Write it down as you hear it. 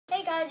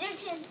guys,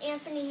 it's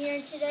Anthony here,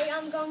 and today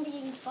I'm going to be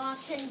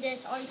unboxing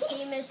this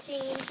arcade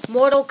machine.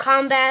 Mortal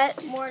Kombat.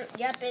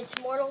 It's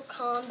Mortal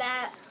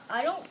Kombat.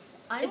 I don't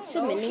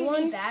know if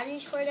you need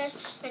batteries for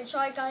this. And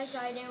sorry guys,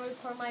 I didn't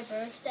record my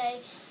birthday.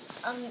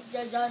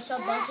 There's also a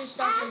bunch of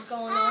stuff that's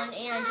going on, and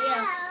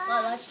yeah,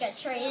 well, let's get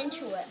straight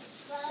into it.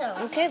 So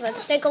okay,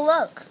 let's take a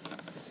look.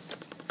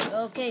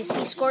 Okay,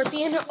 see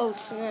Scorpion? Oh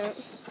snap.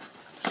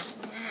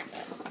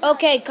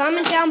 Okay,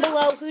 comment down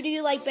below, who do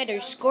you like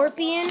better,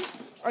 Scorpion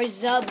or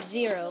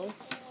Sub-Zero?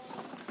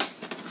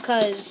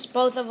 Because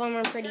both of them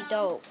are pretty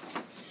dope.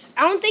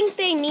 I don't think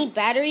they need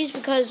batteries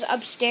because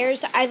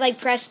upstairs I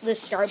pressed the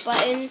start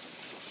button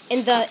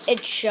and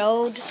it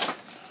showed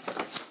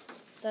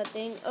the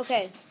thing.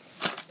 Okay,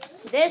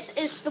 this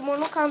is the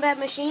Mortal Kombat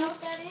machine,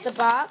 the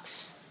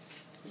box.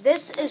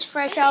 This is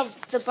fresh out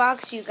of the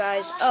box, you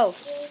guys. Oh,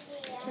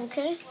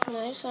 okay,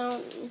 nice. I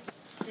don't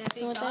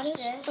know what that is.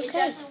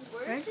 Okay.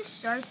 Where's the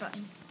start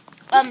button?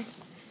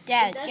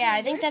 Dad, yeah,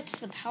 I think that's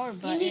the power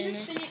button. You need to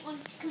spin it one.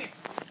 Come here.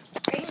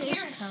 Right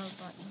here. Power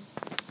button.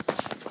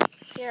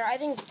 Here, I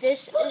think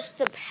this is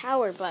the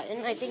power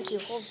button. I think you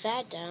hold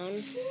that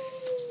down.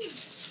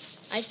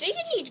 I think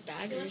it needs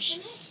batteries.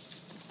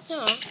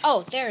 No.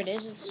 Oh, there it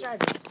is. It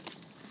started.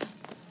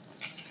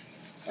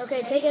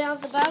 Okay, take it out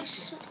of the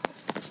box.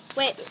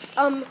 Wait,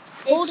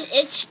 hold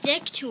it.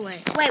 Stick to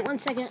it. Wait 1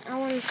 second. I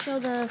want to show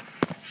the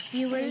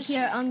viewers.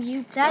 Here,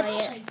 you play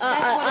That's it.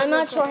 I'm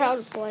not sure how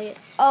to play it.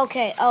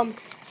 Okay,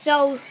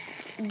 so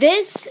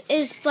this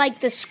is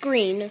like the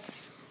screen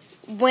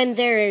when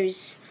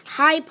there's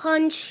high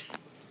punch,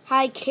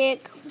 high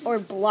kick, or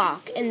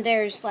block, and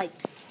there's like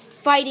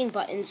fighting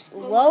buttons.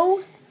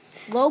 Low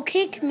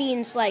kick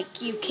means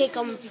like you kick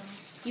them,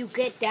 you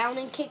get down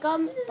and kick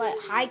them, but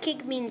high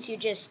kick means you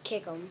just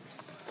kick them.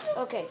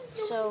 Okay,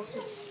 so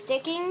it's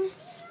sticking.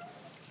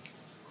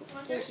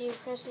 I think you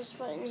press this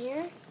button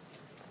here.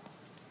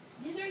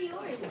 These are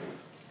yours.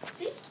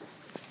 See?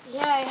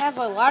 Yeah, I have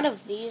a lot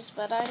of these,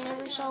 but I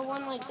never saw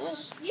one like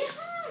this.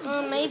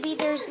 Yeah. Maybe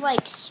there's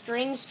like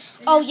strings.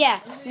 Oh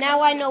yeah,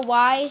 now I know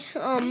why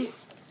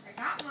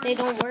they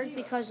don't work,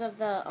 because of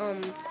the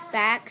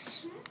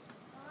backs.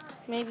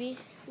 Maybe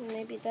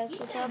that's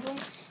the problem.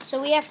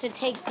 So we have to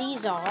take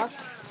these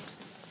off.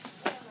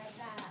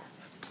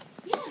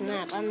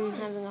 Snap, I'm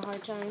having a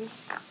hard time.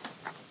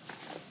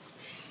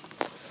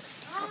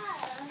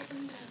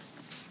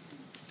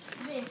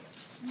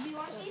 Do you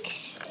want these?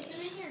 Put them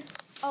in here.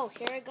 Oh,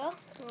 here I go.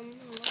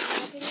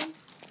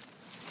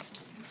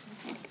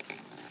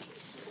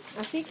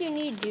 I think you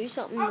need to do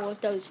something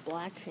with those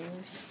black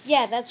things.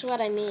 Yeah, that's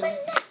what I mean. I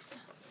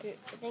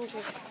think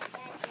you're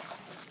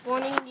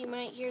warning, you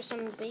might hear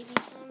some baby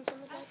sounds in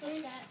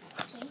the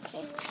background.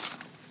 Okay.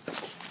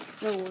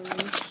 No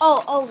worries.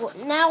 Oh,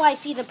 now I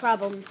see the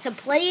problem. To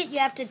play it, you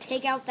have to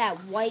take out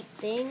that white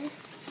thing.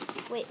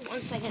 Wait,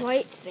 1 second.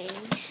 White thing?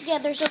 Yeah,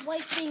 there's a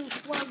white thing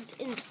plugged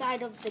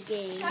inside of the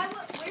game.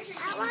 Where's your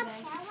game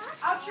bag?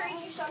 I'll trade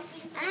you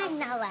something. I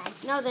know that.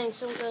 No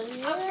thanks, I'm good.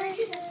 I'll trade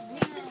you this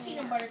Reese's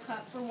peanut butter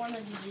cup for one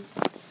of these.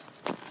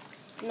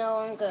 No,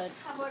 I'm good.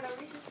 How about a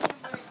Reese's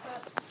peanut butter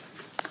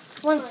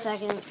cup? 1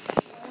 second.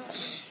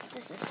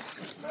 This is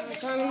my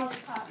time.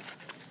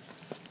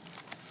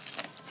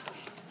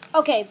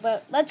 Okay,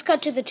 but let's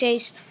cut to the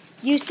chase.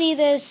 You see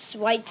this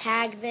white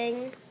tag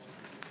thing?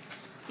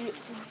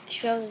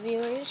 Show the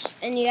viewers.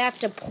 And you have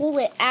to pull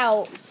it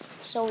out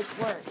so it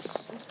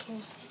works. Okay.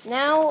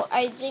 Now,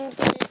 I think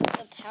that it's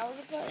the power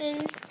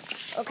button.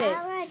 Okay.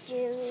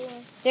 Okay.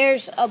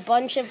 There's a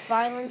bunch of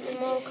violence in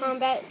Mortal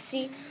Kombat.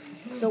 See,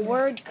 the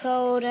word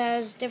code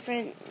has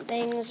different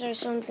things or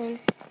something.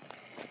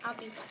 I'll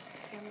be.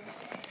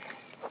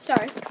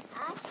 Sorry.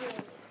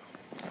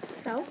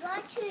 So?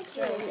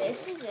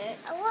 This is it.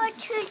 I want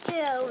to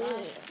do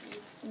it.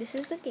 This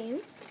is the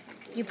game.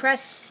 You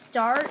press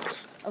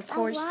start, of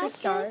course, to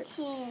start.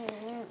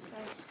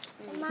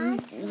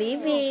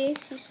 Baby,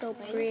 she's so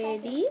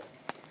pretty.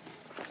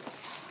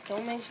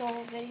 Don't make the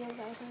whole video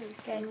about her.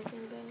 Okay.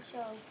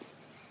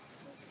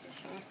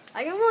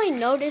 I didn't really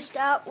notice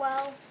that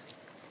well.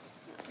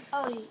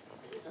 Oh,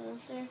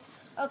 there.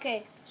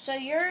 Okay, so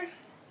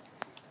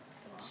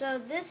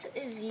this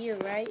is you,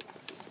 right?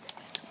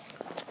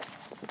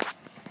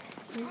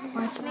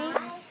 What's me?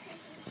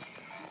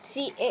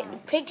 See, it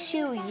picks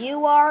who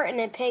you are, and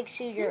it picks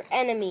who your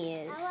enemy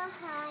is.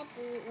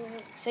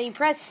 So you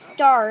press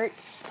start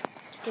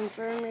to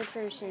confirm your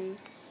person.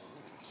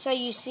 So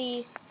you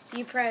see,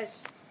 you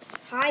press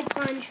high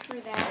punch for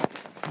that,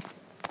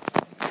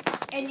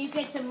 and you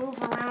get to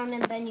move around,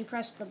 and then you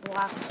press the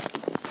block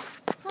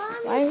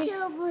button.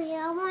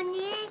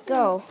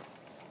 Go.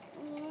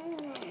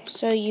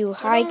 So you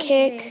high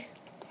kick.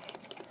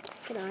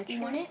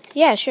 You want it?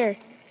 Yeah, sure.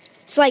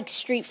 It's like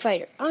Street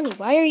Fighter. Ani,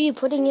 why are you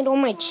putting it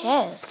on my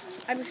chest?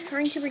 I was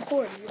trying to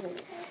record.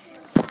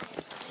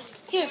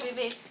 Here,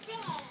 baby.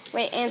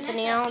 Wait,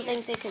 Anthony, I don't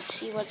think they could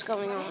see what's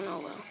going on. Oh,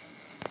 well.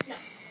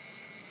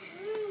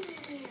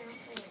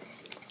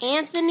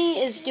 Anthony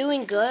is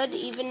doing good,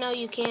 even though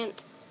you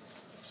can't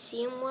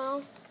see him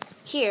well.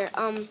 Here,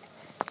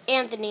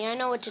 Anthony, I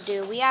know what to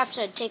do. We have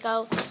to take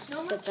out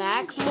the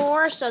back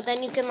more, so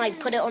then you can like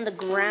put it on the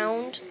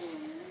ground.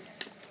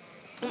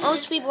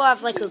 Most people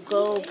have like a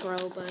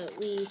GoPro, but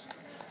we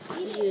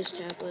use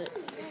tablet.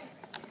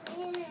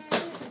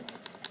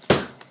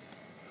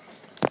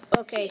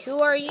 Okay, who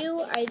are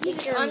you? I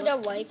think you're. I'm the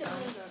white guy.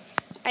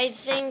 I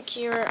think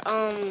you're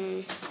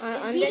I'm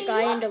the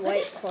guy in the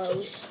white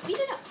clothes. Beat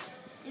it up.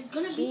 It's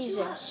gonna beat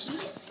you up. Jesus.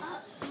 Beat it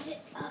up. Beat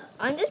it up.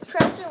 I'm just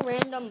pressing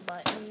random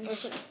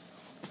buttons.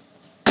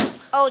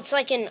 Oh, it's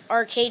like an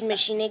arcade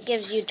machine. It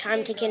gives you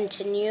time to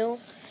continue,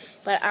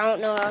 but I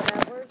don't know how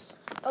that works.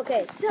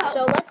 Okay,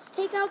 so let's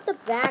take out the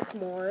back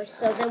more,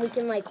 so then we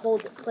can like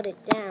put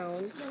it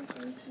down.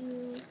 Thank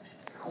you.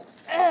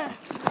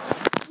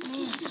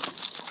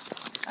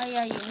 Oh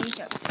yeah, you need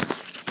to.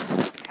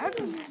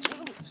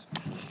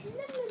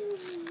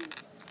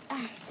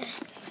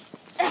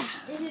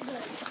 Is it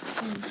good?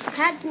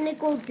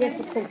 Technical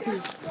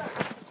difficulties.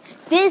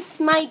 This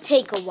might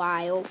take a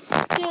while.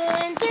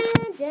 Dun,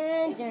 dun,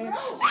 dun, dun.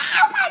 Oh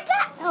my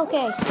God!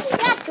 Okay,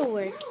 that to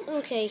work.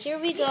 Okay, here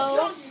we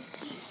go.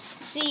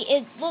 See,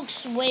 it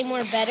looks way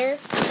more better.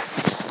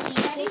 See,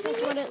 this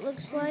is what it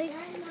looks like.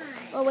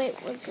 Oh wait,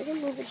 1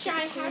 second, move it.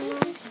 Shy, how does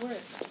this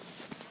work?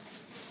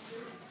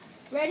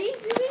 Ready?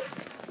 Really?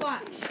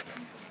 Watch.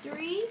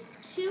 3,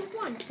 2,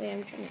 1. Wait,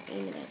 I'm trying to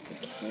aim it at the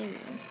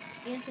camera.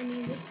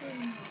 Anthony, this is.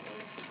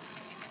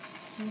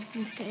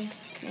 Okay,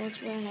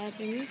 that's what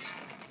happens.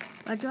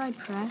 What do I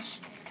press?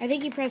 I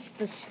think you press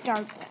the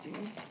start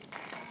button.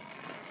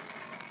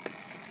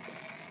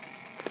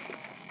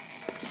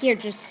 Here,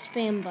 just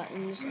spam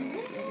buttons. Oh,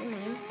 never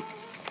mind.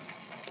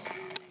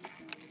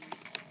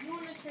 You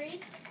want to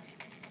trade?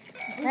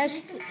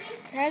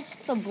 Press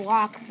the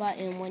block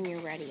button when you're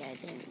ready, I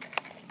think.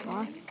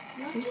 Block?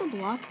 There's a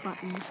block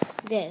button.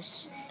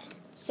 This.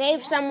 Say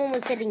if someone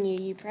was hitting you,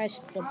 you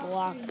press the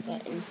block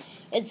button.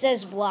 It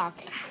says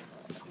block.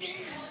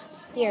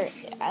 Here,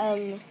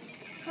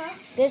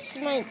 this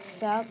might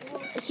suck.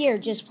 Here,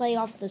 just play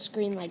off the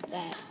screen like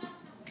that.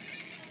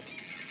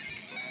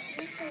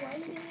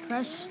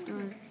 Press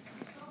start.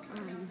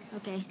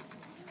 Okay.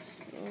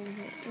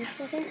 1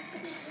 second.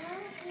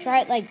 Try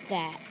it like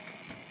that.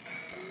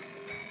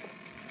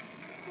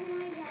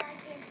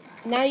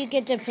 Now you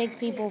get to pick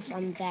people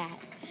from that.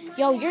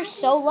 Yo, you're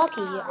so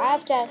lucky. I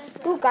have to.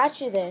 Who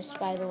got you this,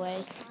 by the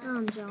way?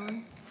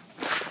 John.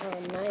 Oh,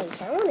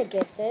 nice. I want to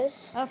get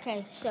this.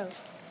 Okay, so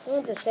I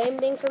want the same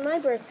thing for my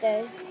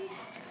birthday.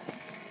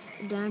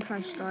 then I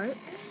press start.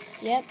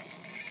 Yep.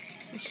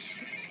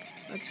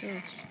 What's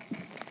this?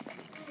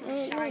 I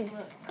don't know.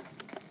 Look.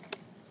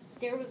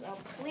 There was a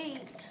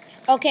plate.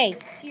 Okay,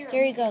 with syrup.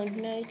 here you go.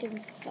 Now you can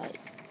fight.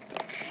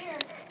 Here.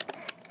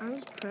 I'm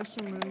just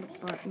pressing random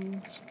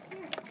buttons.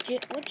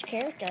 Which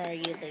character are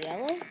you? The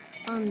yellow?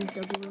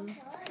 W.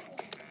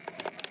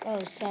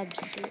 Oh,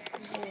 Sub-Zero.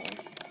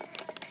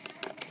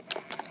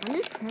 I'm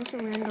just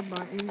pressing random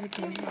buttons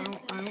because I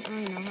don't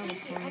really know how to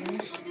play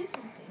this. Do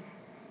something.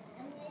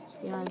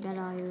 Yeah, I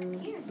gotta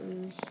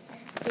lose.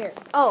 Here.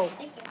 Oh,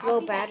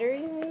 low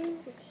battery.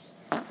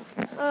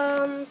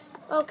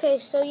 Okay,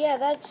 so yeah,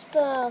 that's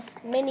the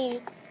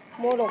mini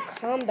Mortal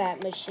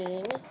Kombat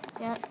machine.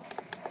 Yep.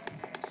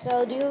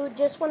 So do you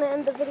just want to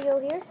end the video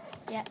here?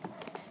 Yep.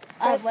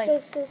 Press Wait. the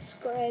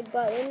subscribe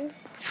button.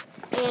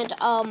 And,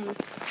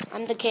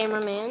 I'm the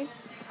cameraman.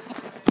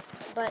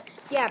 But,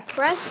 yeah,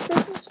 press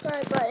the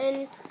subscribe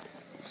button.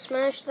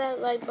 Smash that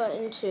like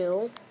button,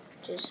 too.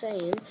 Just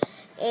saying.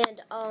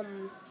 And,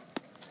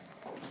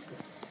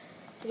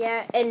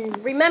 yeah,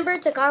 and remember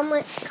to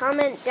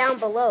comment down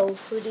below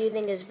who do you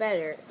think is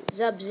better,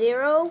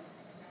 Sub-Zero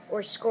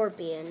or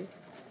Scorpion.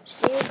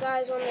 See you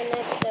guys on the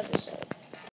next episode.